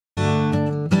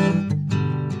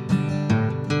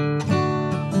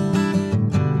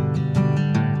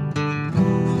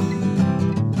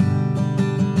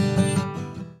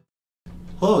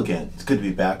Hello again, it's good to be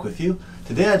back with you.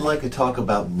 Today I'd like to talk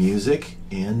about music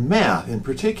and math, in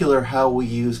particular how we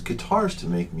use guitars to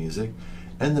make music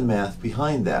and the math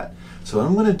behind that. So what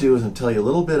I'm going to do is tell you a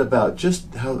little bit about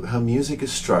just how music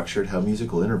is structured, how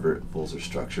musical intervals are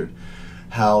structured,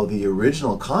 how the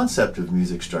original concept of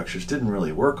music structures didn't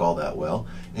really work all that well,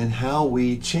 and how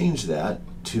we changed that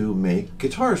to make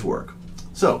guitars work.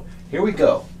 So here we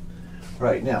go.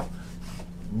 Right now,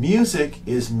 music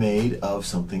is made of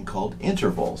something called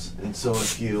intervals. And so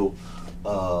if you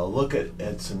look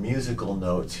at some musical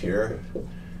notes here,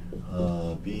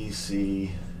 B,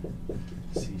 C,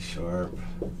 C sharp,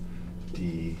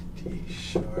 D, D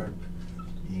sharp,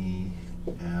 E,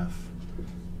 F,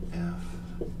 F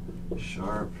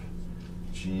sharp,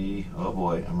 G, oh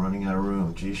boy, I'm running out of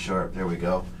room, G sharp, there we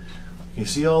go. You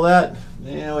see all that?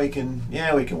 Yeah, we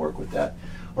can work with that.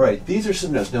 All right, these are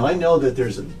some notes. Now I know that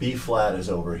there's a B flat is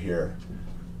over here.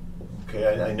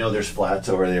 Okay, I know there's flats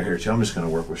over there too. I'm just going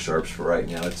to work with sharps for right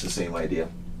now. It's the same idea.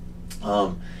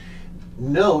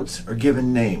 Notes are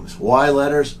given names. Why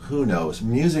letters? Who knows?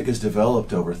 Music is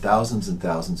developed over thousands and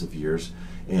thousands of years,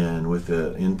 and with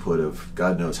the input of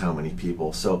God knows how many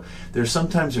people. So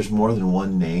sometimes there's more than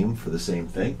one name for the same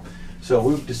thing. So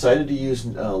we've decided to use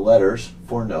letters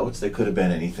for notes. They could have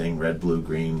been anything, red, blue,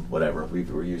 green, whatever. We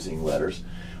were using letters.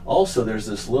 Also, there's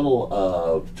this little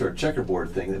sort of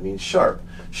checkerboard thing that means sharp.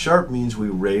 Sharp means we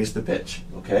raise the pitch,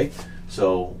 okay?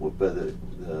 So the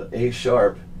A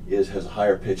sharp has a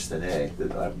higher pitch than A.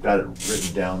 I've got it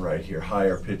written down right here.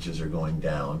 Higher pitches are going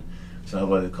down. So that's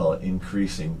why they call it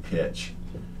increasing pitch.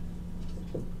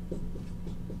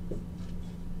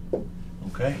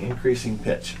 Okay, increasing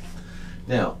pitch.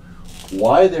 Now,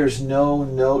 why there's no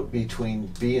note between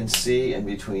B and C and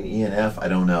between E and F, I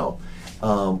don't know.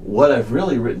 What I've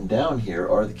really written down here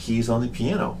are the keys on the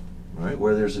piano. Right?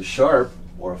 Where there's a sharp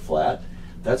or a flat,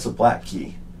 that's a black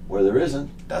key. Where there isn't,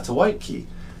 that's a white key.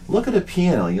 Look at a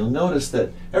piano, you'll notice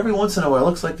that every once in a while it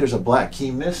looks like there's a black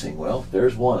key missing. Well,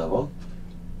 there's one of them,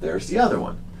 there's the other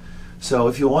one. So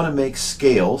if you want to make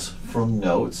scales from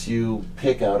notes, you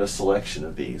pick out a selection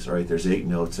of these. Right? There's 8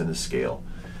 notes in a scale.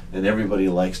 And everybody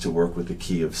likes to work with the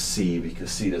key of C because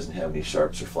C doesn't have any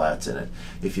sharps or flats in it.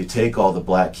 If you take all the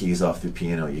black keys off the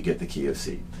piano, you get the key of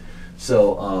C.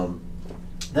 So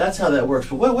that's how that works.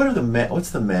 But what's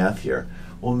the math here?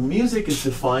 Well, music is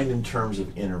defined in terms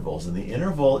of intervals, and the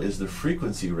interval is the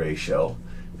frequency ratio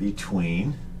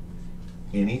between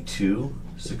any 2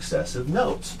 successive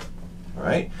notes. All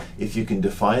right? If you can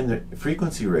define the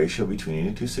frequency ratio between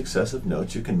any 2 successive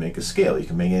notes, you can make a scale. You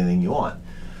can make anything you want.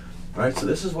 All right, so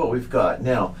this is what we've got.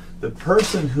 Now, the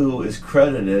person who is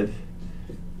credited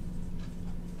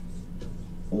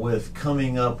with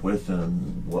coming up with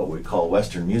what we call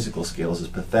Western musical scales is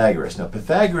Pythagoras. Now,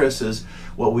 Pythagoras is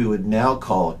what we would now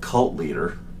call a cult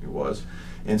leader. He was.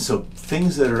 And so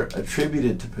things that are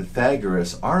attributed to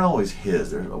Pythagoras aren't always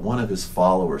his. One of his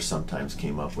followers sometimes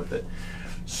came up with it.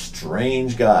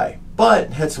 Strange guy, but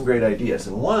had some great ideas.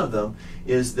 And one of them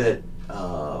is that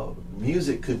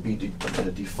music could be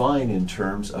defined in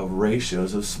terms of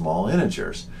ratios of small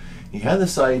integers. He had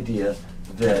this idea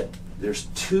that there's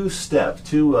 2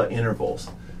 intervals.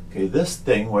 Okay, this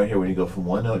thing right here, when you go from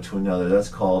one note to another, that's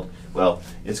called, well,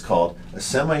 it's called a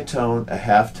semitone, a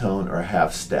half tone, or a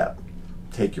half step.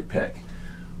 Take your pick.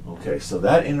 Okay, so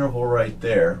that interval right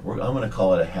there, I'm going to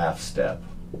call it a half step.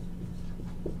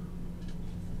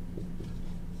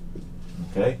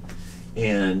 Okay?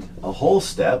 And a whole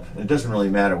step, and it doesn't really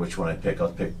matter which one I pick,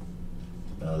 I'll pick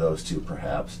those 2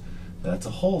 perhaps. That's a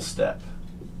whole step.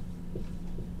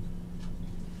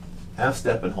 Half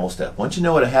step and whole step. Once you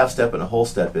know what a half step and a whole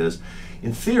step is,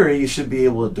 in theory you should be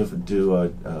able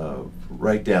to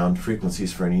write down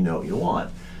frequencies for any note you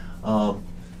want.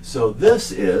 So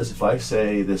this is, if I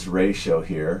say this ratio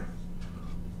here,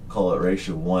 call it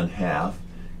ratio 1/2,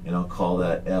 and I'll call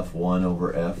that F1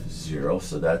 over F0,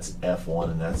 so that's F1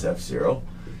 and that's F0.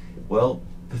 Well,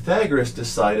 Pythagoras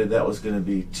decided that was going to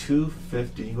be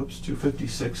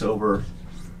 256 over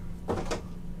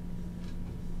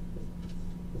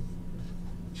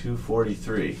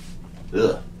 243.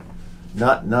 Ugh.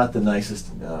 Not the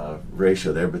nicest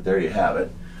ratio there, but there you have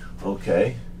it.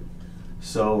 Okay,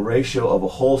 so ratio of a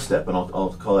whole step, and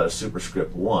I'll call that a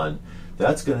superscript 1,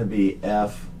 that's going to be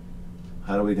F.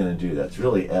 How are we going to do that? It's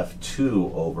really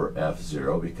F2 over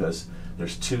F0 because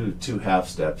there's two half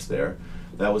steps there.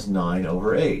 That was 9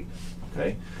 over 8.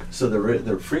 Okay, so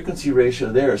the frequency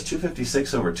ratio there is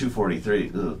 256 over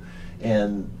 243. Ugh.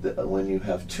 And when you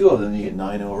have 2 of them, you get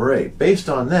 9 over 8. Based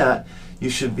on that,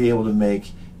 you should be able to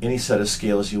make any set of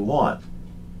scales you want.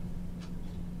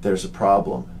 There's a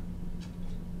problem.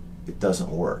 It doesn't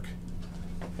work.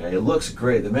 Okay, it looks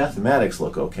great. The mathematics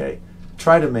look okay.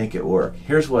 Try to make it work.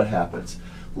 Here's what happens.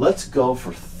 Let's go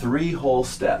for 3 whole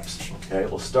steps. Okay,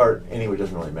 we'll start anywhere, it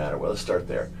doesn't really matter. Well, let's start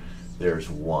there. There's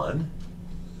 1,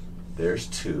 there's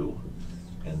 2,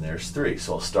 and there's 3.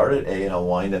 So I'll start at A and I'll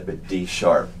wind up at D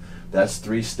sharp. That's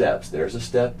 3 steps. There's a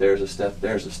step, there's a step,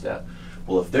 there's a step.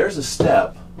 Well, if there's a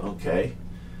step, okay,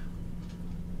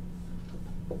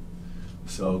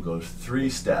 so it goes 3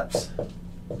 steps.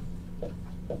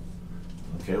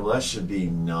 Okay, well that should be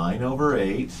 9 over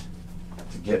 8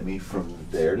 to get me from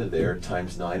there to there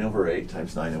times 9 over 8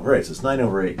 times 9 over 8. So it's 9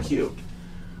 over 8 cubed.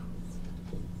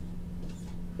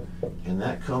 And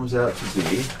that comes out to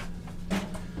be,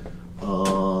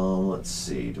 let's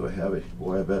see, do I have it?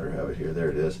 Boy, I better have it here. There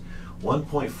it is.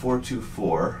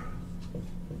 1.424.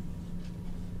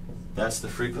 That's the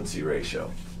frequency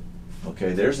ratio.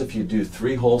 Okay, there's if you do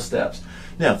 3 whole steps.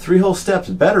 Now, 3 whole steps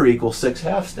better equal 6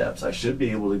 half steps. I should be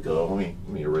able to go, let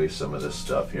me erase some of this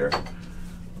stuff here.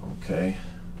 Okay.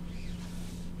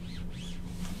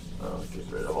 I'll get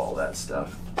rid of all that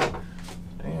stuff.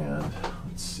 And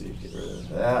let's see, get rid of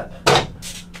that.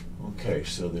 Okay,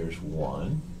 so there's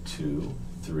 1, 2,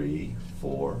 3,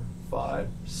 4, 5,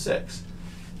 6.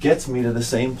 Gets me to the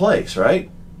same place, right?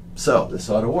 So this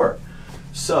ought to work.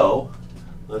 So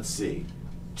let's see,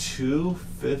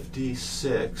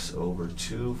 256 over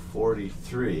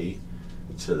 243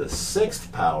 to the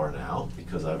 6th power now,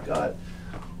 because I've got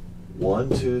 1,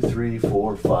 2, 3,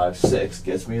 4, 5, 6,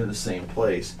 gets me to the same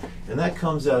place, and that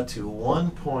comes out to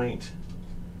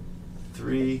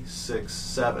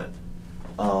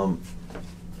 1.367.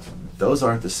 Those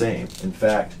aren't the same. In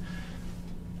fact,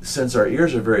 since our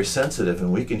ears are very sensitive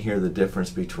and we can hear the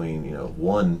difference between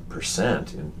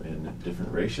 1% in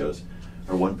different ratios,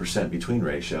 or 1% between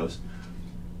ratios,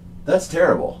 that's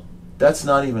terrible. That's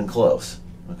not even close.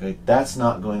 Okay, that's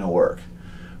not going to work.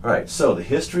 All right, so the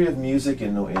history of music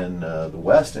in the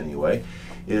West, anyway,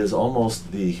 is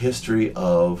almost the history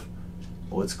of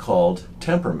what's called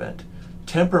temperament.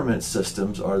 Temperament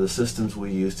systems are the systems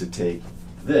we use to take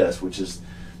this, which is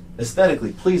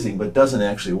aesthetically pleasing but doesn't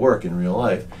actually work in real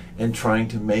life, and trying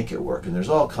to make it work. And there's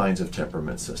all kinds of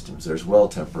temperament systems. There's well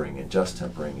tempering and just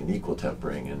tempering and equal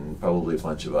tempering and probably a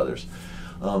bunch of others.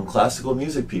 Classical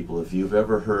music people, if you've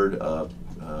ever heard a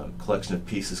collection of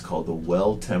pieces called the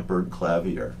Well-Tempered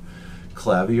Clavier.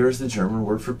 Clavier is the German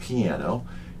word for piano,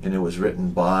 and it was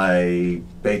written by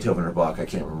Beethoven or Bach, I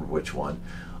can't remember which one,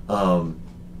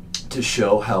 to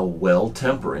show how well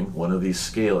tempering, one of these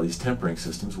tempering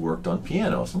systems worked on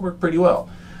pianos and worked pretty well.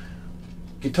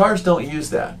 Guitars don't use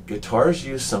that. Guitars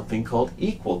use something called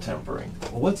equal tempering.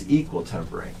 Well, what's equal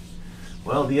tempering?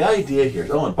 Well, the idea here,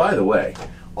 oh, and by the way,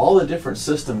 all the different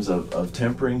systems of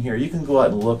tempering here, you can go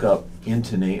out and look up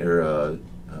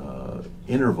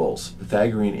intervals,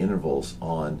 Pythagorean intervals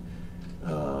on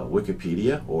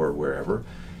Wikipedia or wherever.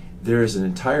 There is an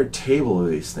entire table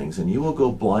of these things, and you will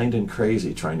go blind and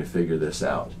crazy trying to figure this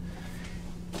out.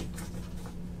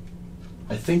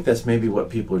 I think that's maybe what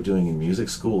people are doing in music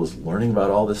school, is learning about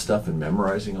all this stuff and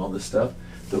memorizing all this stuff.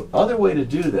 The other way to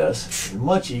do this,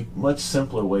 much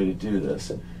simpler way to do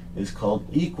this, is called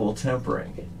equal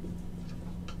tempering.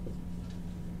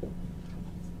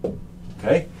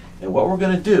 Okay? And what we're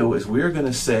going to do is we're going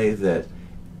to say that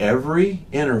every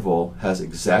interval has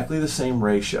exactly the same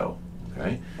ratio.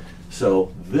 Okay?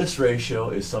 So this ratio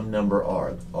is some number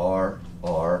r.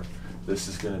 R. This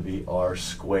is going to be r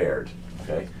squared.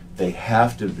 Okay? They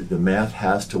have to, the math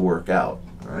has to work out.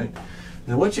 All right?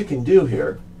 Now what you can do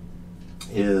here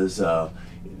is,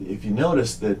 if you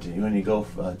notice that when you go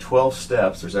 12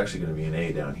 steps, there's actually going to be an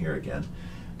A down here again.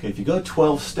 Okay, if you go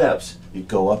 12 steps, you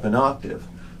go up an octave.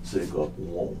 So you go up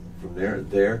from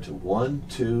there to 1,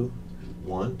 2,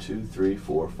 3,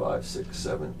 4, 5, 6,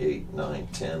 7, 8, 9,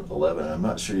 10, 11. I'm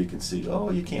not sure you can see.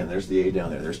 Oh, you can. There's the A down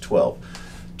there. There's 12.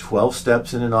 12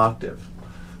 steps in an octave.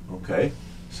 Okay,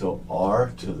 so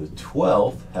R to the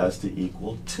 12th has to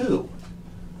equal 2.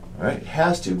 All right, it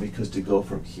has to, because to go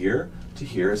from here to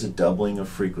here is a doubling of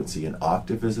frequency. An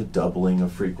octave is a doubling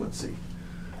of frequency.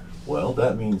 Well,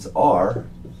 that means R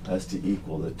has to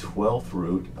equal the 12th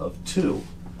root of 2.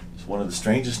 It's one of the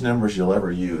strangest numbers you'll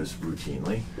ever use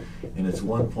routinely, and it's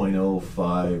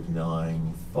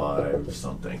 1.0595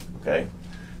 something, okay?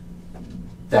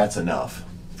 That's enough,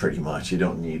 pretty much. You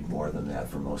don't need more than that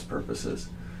for most purposes.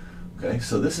 Okay,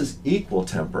 so this is equal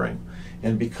tempering.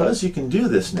 And because you can do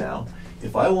this now,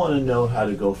 if I want to know how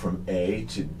to go from A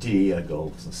to D, I go,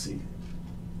 let's see,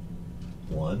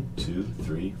 1, 2,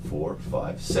 3, 4,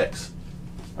 5, 6.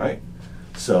 All right?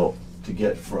 So to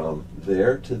get from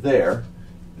there to there,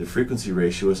 the frequency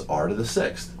ratio is R to the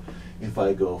 6th. If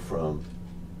I go from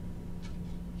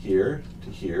here to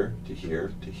here to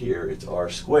here to here, it's r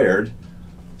squared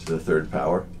to the third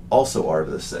power, also r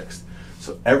to the sixth.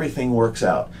 So everything works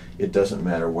out. It doesn't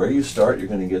matter where you start, you're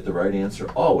going to get the right answer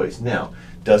always. Now,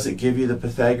 does it give you the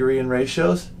Pythagorean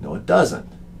ratios? No, it doesn't.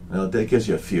 No, it gives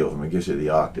you a few of them. It gives you the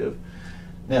octave.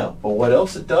 Now, but what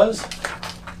else it does?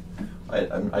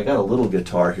 I got a little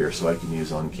guitar here so I can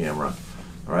use on camera.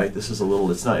 All right, this is a little,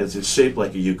 it's shaped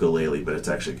like a ukulele, but it's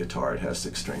actually a guitar. It has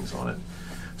 6 strings on it.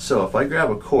 So if I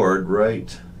grab a chord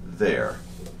right there,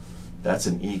 that's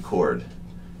an E chord.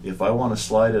 If I want to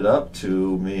slide it up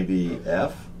to maybe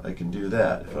F, I can do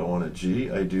that. If I want a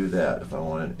G, I do that. If I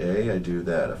want an A, I do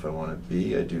that. If I want a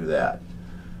B, I do that.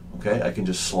 Okay, I can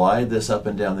just slide this up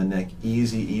and down the neck,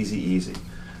 easy, easy, easy.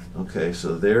 Okay,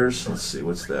 so there's, let's see,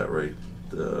 what's that right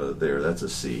there? That's a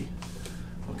C.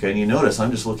 Okay, and you notice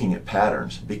I'm just looking at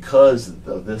patterns. Because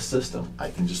of this system, I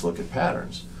can just look at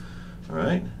patterns. All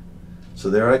right, so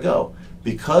there I go.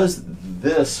 Because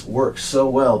this works so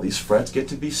well, these frets get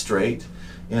to be straight,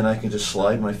 and I can just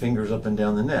slide my fingers up and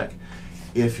down the neck.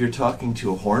 If you're talking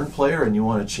to a horn player and you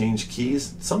want to change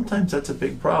keys, sometimes that's a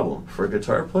big problem. For a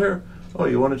guitar player, oh,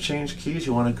 you want to change keys?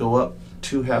 You want to go up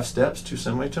 2 half steps, 2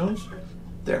 semitones?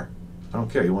 There. I don't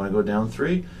care. You want to go down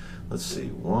 3? Let's see.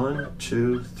 1,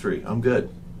 2, 3. I'm good.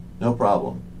 No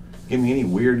problem. Give me any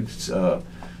weird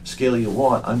scale you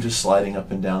want. I'm just sliding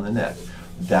up and down the neck.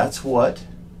 That's what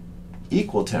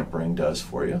equal tempering does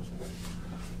for you.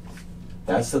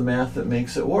 That's the math that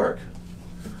makes it work.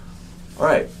 All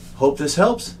right. Hope this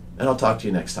helps, and I'll talk to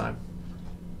you next time.